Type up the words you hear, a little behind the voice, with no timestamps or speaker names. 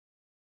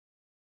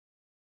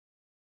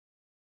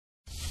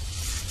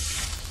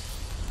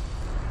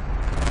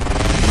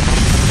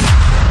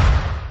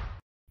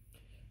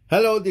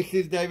Hello, this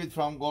is David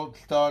from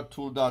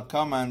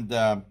goldstartool.com, and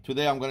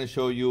today I'm going to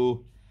show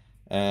you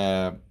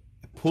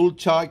pull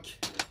chuck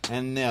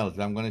and nails.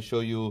 I'm going to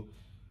show you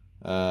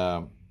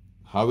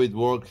how it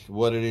works,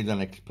 what it is,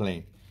 and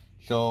explain.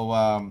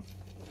 So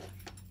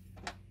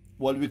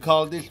what we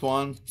call this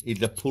one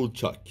is a pull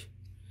chuck,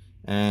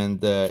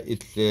 and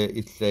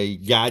it's a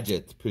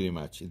gadget pretty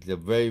much. It's a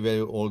very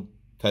old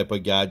type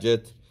of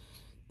gadget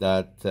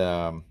that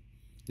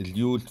is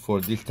used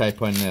for this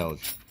type of nails,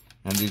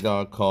 and these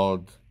are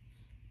called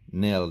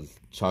nails,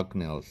 chuck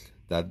nails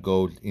that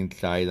goes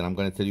inside, and I'm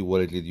going to tell you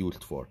what it is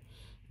used for.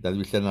 That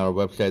we said on our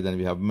website, and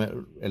we have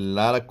a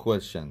lot of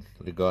questions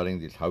regarding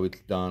this, how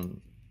it's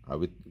done, how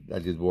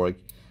does it work,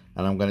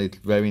 and I'm gonna. It's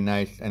very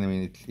nice, and I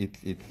mean it's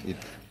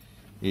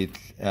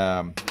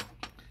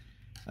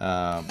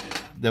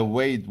the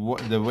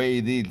way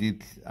it is.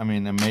 It's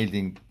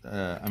amazing.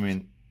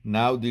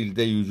 Now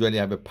they usually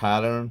have a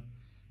pattern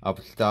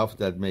of stuff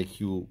that make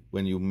you,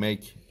 when you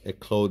make a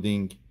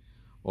clothing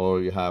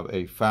or you have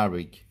a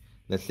fabric.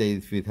 Let's say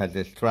if it has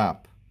a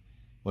strap,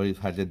 or it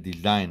has a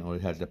design, or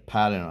it has a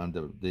pattern on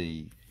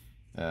the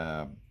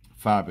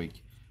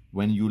fabric.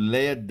 When you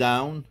lay it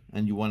down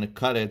and you want to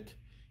cut it,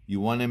 you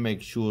want to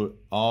make sure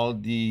all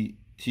the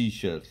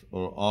t-shirts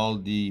or all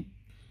the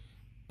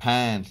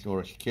pants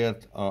or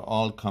skirts are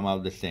all come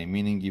out the same.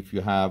 Meaning, if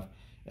you have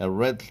a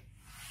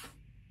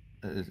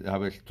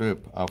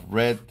strip of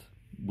red,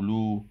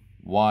 blue,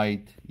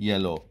 white,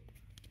 yellow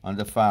on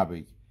the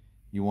fabric,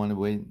 you want to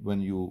wait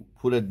when you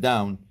put it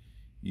down.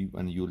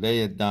 When you lay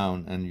it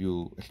down and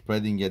you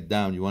spreading it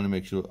down, you want to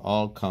make sure it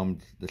all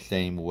comes the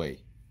same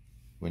way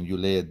when you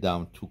lay it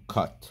down to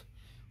cut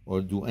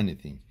or do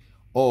anything.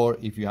 Or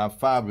if you have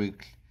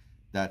fabrics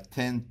that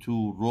tend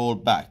to roll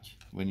back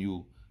when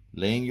you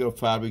laying your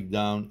fabric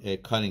down a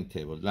cutting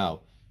table.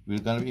 Now we're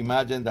going to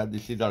imagine that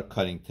this is our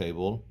cutting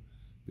table,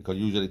 because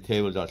usually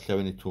tables are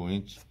 72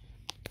 inch.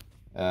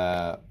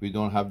 We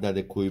don't have that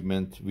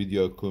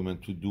video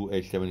equipment to do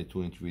a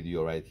 72-inch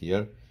video right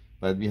here.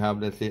 But we have,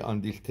 let's say, on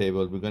this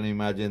table, we're going to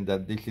imagine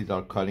that this is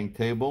our cutting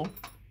table,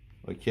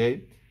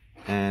 okay?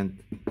 And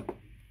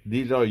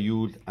these are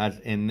used as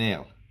a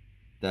nail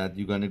that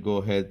you're going to go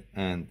ahead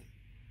and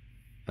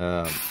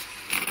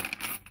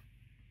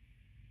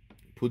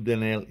put the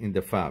nail in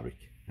the fabric.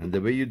 And the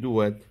way you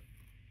do it,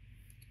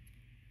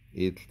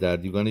 it's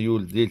that you're going to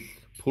use this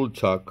pull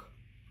chuck.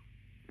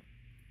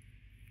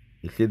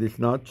 You see this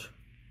notch?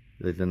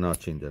 There's a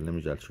notch in there. Let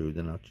me just show you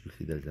the notch. You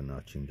see there's a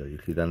notch in there. You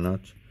see that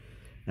notch?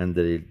 And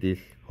there is this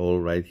hole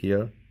right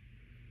here.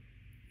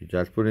 You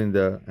just put it in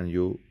there and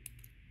you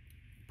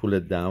pull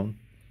it down,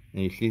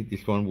 and you see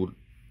this one would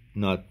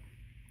not.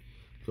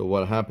 So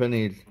what happens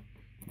is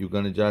you're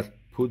gonna just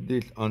put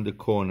this on the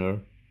corner,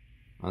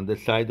 on the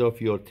side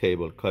of your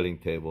table, cutting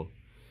table.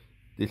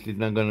 This is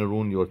not gonna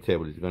ruin your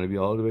table. It's gonna be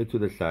all the way to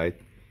the side,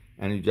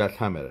 and you just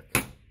hammer it.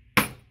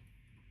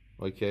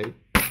 Okay?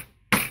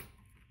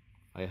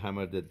 I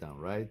hammered it down,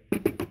 right?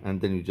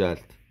 And then you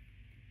just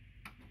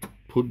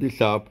put this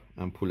up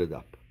and pull it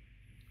up.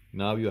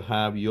 Now you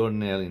have your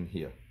nail in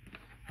here,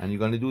 and you're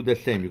going to do the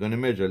same. You're going to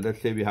measure.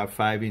 Let's say we have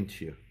 5 inch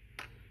here.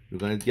 You're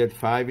going to get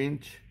 5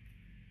 inch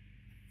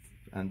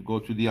and go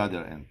to the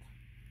other end.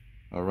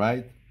 All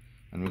right,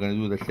 and we're going to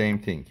do the same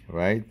thing,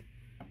 right?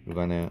 We're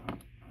going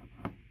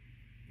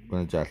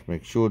to just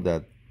make sure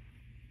that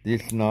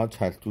this notch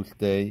has to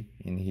stay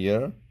in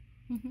here.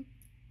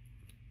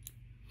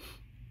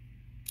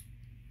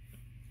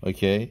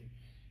 Okay,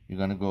 you're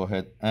going to go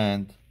ahead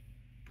and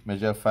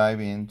measure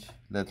 5 inch,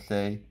 let's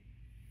say,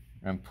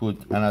 and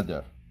put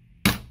another.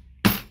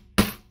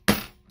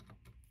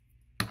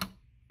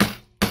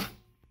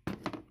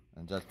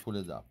 And just pull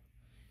it up.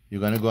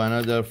 You're gonna go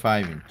another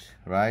 5 inch,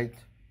 right?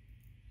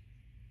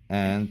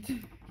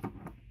 And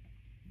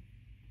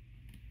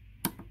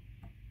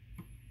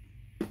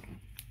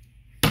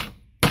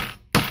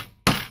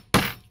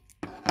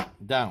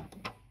down,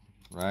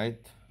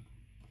 right?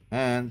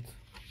 And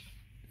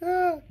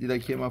did I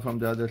came up from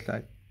the other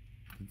side?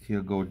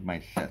 Here goes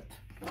my set.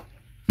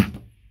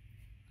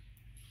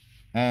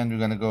 And we're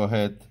gonna go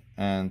ahead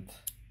and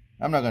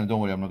don't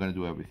worry, I'm not gonna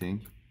do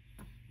everything.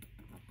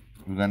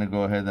 We're gonna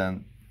go ahead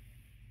and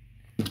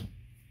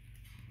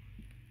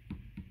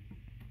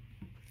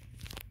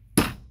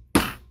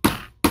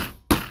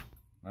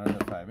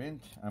another 5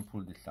 inch and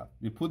pull this up.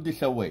 We put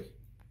this away.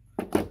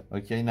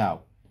 Okay,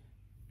 now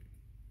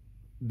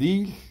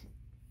these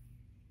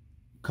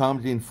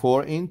comes in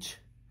 4 inch,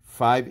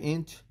 5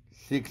 inch,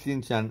 6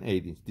 inch, and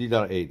 8 inch. These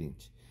are 8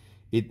 inch.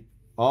 It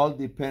all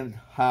depends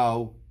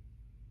how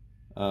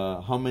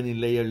many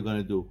layers you're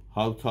gonna do,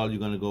 how tall you're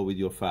gonna go with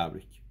your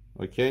fabric.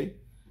 Okay,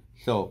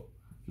 so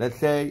let's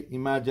say,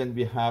 imagine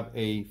we have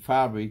a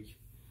fabric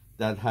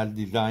that has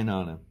design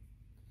on it,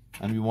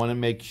 and we want to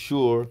make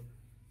sure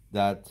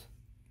that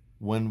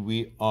when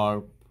we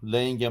are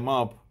laying them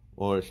up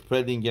or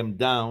spreading them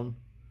down,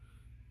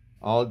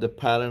 all the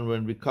pattern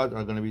when we cut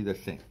are going to be the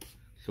same.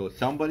 So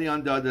somebody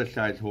on the other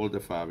side hold the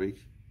fabric,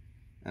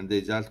 and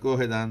they just go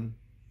ahead and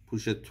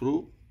push it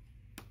through,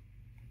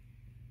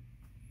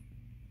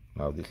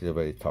 Now this is a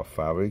very tough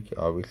fabric,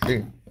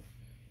 obviously.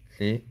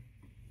 See?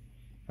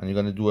 And you're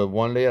gonna do it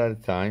one layer at a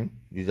time.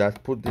 You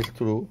just put this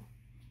through,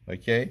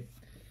 okay?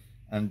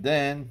 And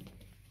then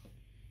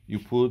you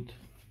put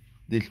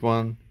this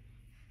one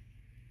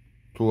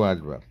through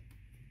as well.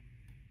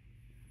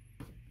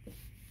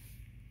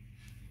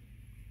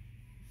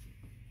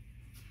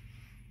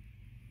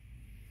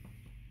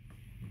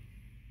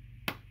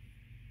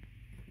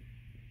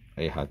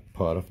 I had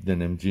part of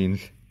denim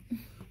jeans.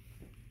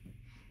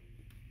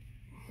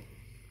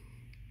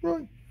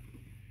 Right.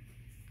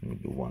 Let me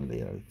do one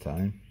layer at a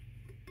time.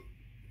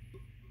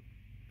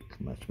 It's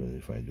much better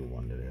if I do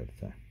one layer at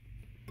a time.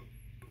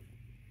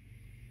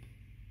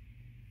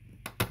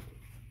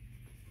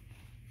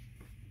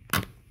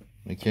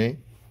 Okay,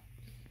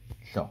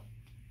 so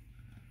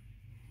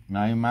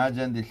now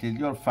imagine this is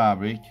your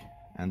fabric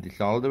and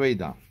it's all the way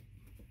down,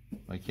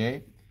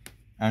 okay?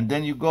 And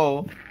then you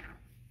go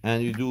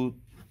and you do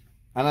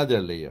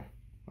another layer,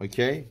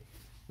 okay?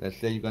 Let's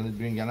say you're gonna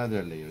bring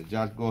another layer.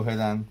 Just go ahead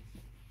and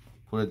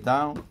put it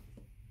down.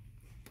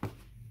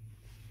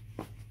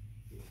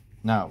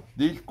 Now,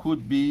 this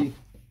could be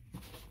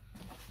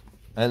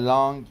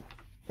along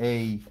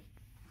a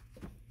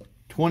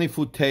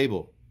 20-foot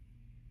table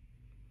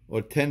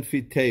or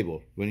 10-foot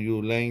table when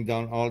you're laying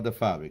down all the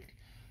fabric.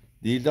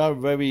 These are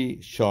very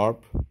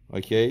sharp,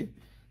 okay?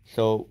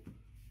 So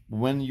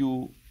when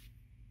you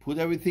put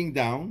everything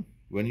down,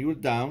 when you're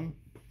down,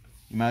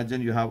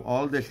 imagine you have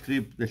all the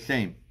strips the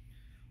same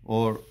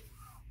or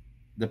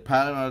the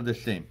pattern are the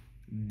same.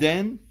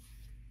 Then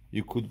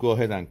you could go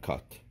ahead and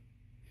cut.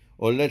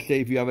 Or let's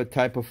say if you have a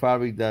type of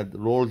fabric that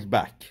rolls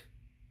back,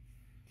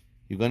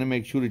 you're gonna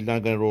make sure it's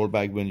not gonna roll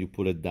back when you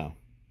put it down,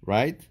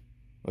 right?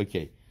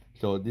 Okay.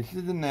 So this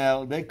is the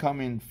nail. They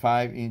come in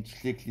 5-inch,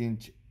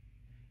 6-inch,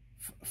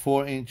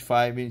 4-inch,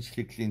 5-inch,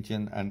 6-inch,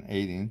 and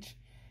 8-inch.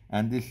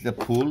 And this is the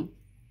pull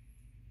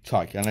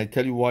chuck. And I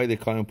tell you why they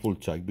call them pull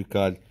chuck,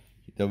 because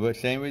the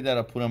same way that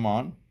I put them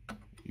on,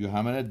 you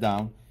hammer it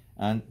down,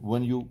 and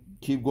when you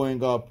keep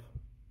going up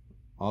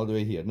all the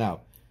way here.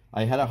 Now,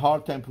 I had a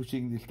hard time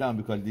pushing this down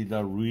because these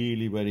are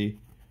really very,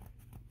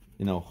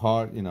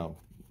 hard,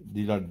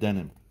 these are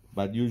denim.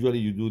 But usually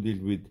you do this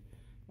with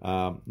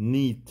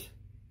neat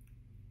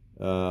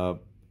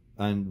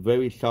and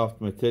very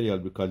soft material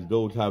because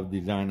those have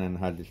design and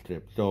has a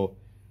strip. So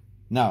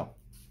now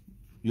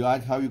you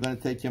ask how you're going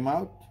to take them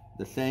out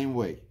the same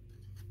way.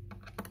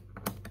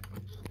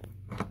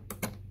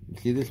 You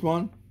see this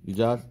one? You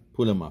just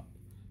pull them up.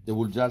 They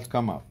will just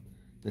come out.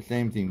 The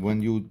same thing.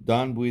 When you're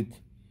done with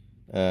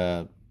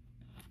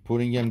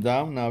putting them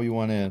down, now you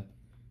want to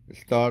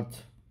start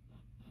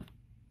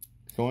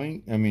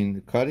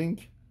cutting.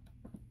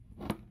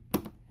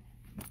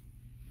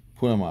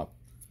 Pull them up.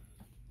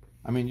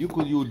 You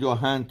could use your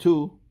hand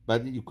too,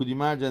 but you could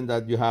imagine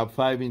that you have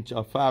 5-inch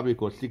of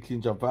fabric or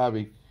 6-inch of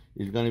fabric.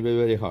 It's going to be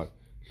very hard.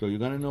 So you're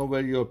going to know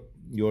where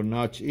your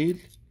notch is.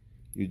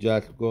 You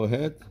just go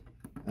ahead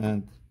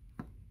and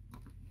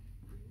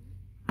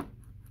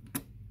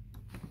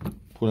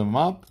pull them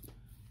up.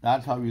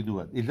 That's how you do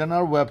it. It's on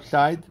our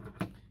website.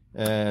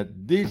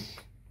 This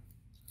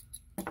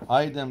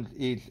item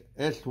is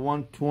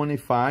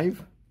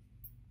S125.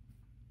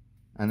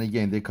 And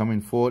again, they come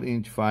in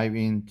 4-inch,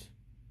 5-inch,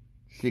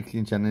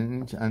 6-inch, and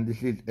an inch. And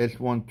this is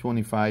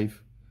S125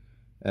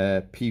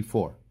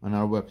 P4 on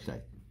our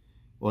website.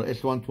 Or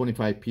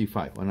S125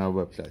 P5 on our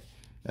website.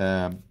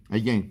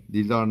 Again,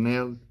 these are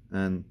nails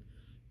and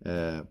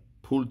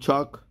pull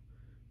chuck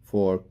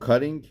for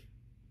cutting,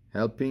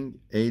 helping,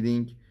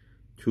 aiding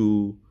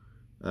to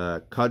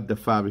cut the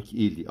fabric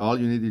easily. All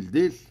you need is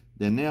this,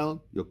 the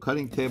nail, your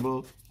cutting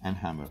table, and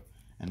hammer,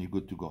 and you're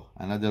good to go.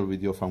 Another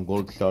video from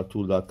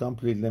goldstartool.com.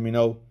 Please let me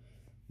know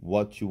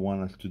what you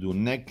want us to do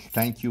next.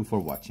 Thank you for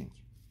watching.